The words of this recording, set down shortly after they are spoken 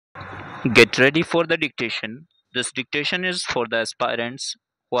Get ready for the dictation. This dictation is for the aspirants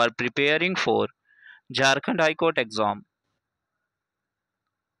who are preparing for Jharkhand High Court exam.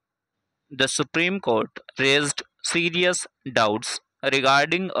 The Supreme Court raised serious doubts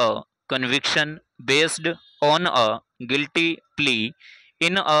regarding a conviction based on a guilty plea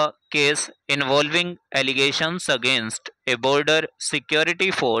in a case involving allegations against a border security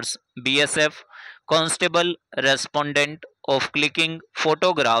force BSF constable respondent of clicking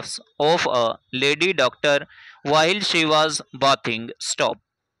photographs of a lady doctor while she was bathing. Stop.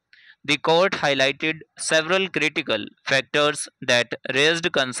 The court highlighted several critical factors that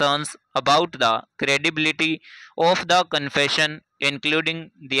raised concerns about the credibility of the confession, including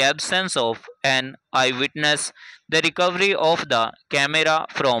the absence of an eyewitness, the recovery of the camera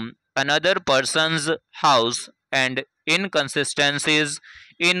from another person's house, and inconsistencies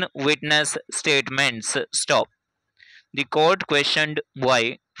in witness statements. Stop. The court questioned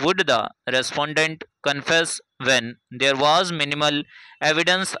why would the respondent confess when there was minimal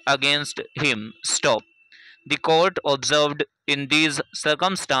evidence against him. Stop. The court observed in these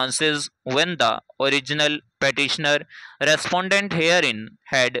circumstances when the original petitioner respondent herein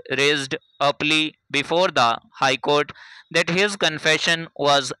had raised a plea before the High Court that his confession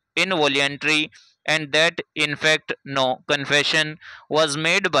was involuntary and that in fact no confession was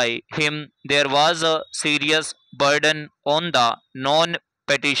made by him, there was a serious burden on the non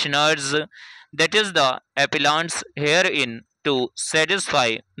petitioners, that is, the appellants herein, to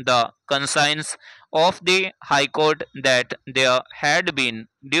satisfy the conscience of the High Court that there had been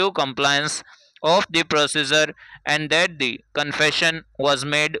due compliance of the procedure and that the confession was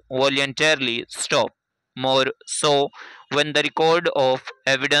made voluntarily. Stop. More so, when the record of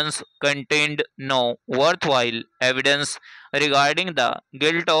evidence contained no worthwhile evidence regarding the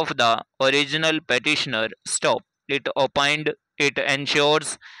guilt of the original petitioner. Stop. It opined it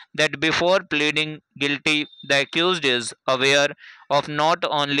ensures that before pleading guilty, the accused is aware of not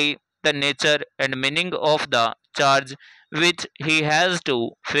only the nature and meaning of the charge which he has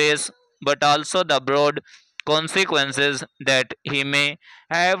to face, but also the broad consequences that he may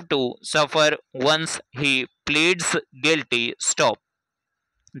have to suffer once he pleads guilty. Stop.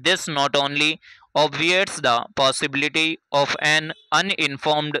 This not only obviates the possibility of an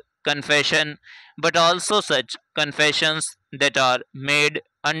uninformed confession, but also such confessions that are made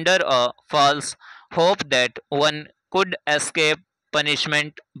under a false hope that one could escape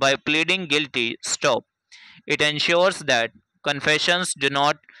punishment by pleading guilty. Stop. It ensures that confessions do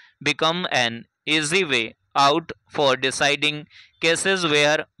not become an easy way out for deciding cases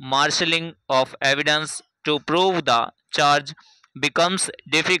where marshalling of evidence to prove the charge becomes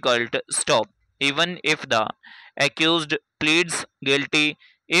difficult. Stop. Even if the accused pleads guilty,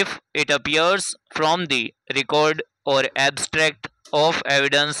 if it appears from the record or abstract of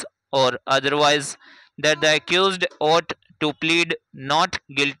evidence or otherwise that the accused ought to plead not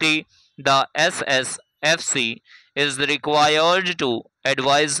guilty, the SSFC is required to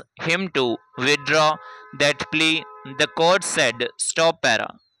advise him to withdraw that plea. The court said. Stop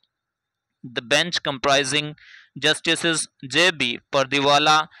para. The bench comprising Justices J.B.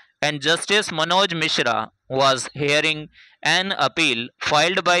 Pardiwala and Justice Manoj Mishra was hearing an appeal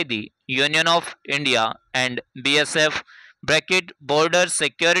filed by the Union of India and BSF Border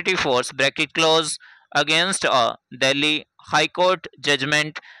Security Force close against a Delhi High Court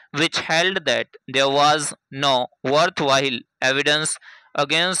judgment which held that there was no worthwhile evidence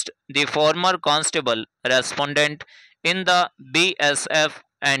against the former constable respondent in the BSF,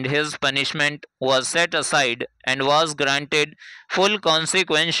 and his punishment was set aside and was granted full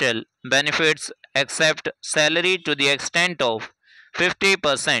consequential benefits except salary to the extent of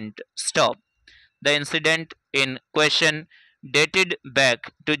 50%. Stop. The incident in question dated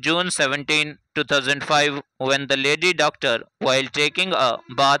back to June 17, 2005, when the lady doctor, while taking a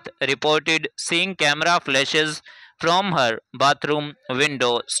bath, reported seeing camera flashes from her bathroom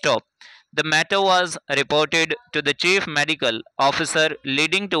window. Stop. The matter was reported to the chief medical officer,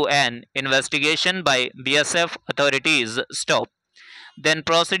 leading to an investigation by BSF authorities. Stop. Then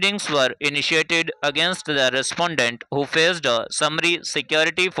proceedings were initiated against the respondent, who faced a summary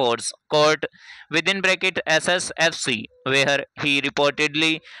security force court SSFC, where he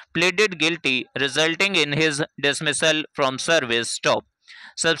reportedly pleaded guilty, resulting in his dismissal from service. Stop.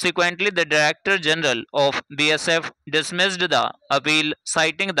 Subsequently, the Director General of BSF dismissed the appeal,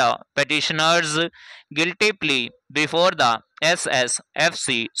 citing the petitioner's guilty plea before the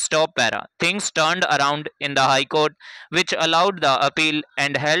SSFC. Stop para. Things turned around in the High Court, which allowed the appeal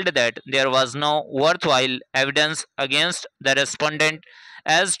and held that there was no worthwhile evidence against the respondent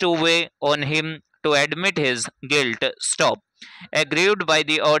as to weigh on him to admit his guilt. Stop. Aggrieved by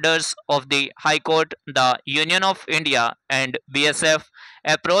the orders of the High Court, the Union of India and BSF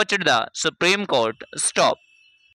approached the Supreme Court. Stop.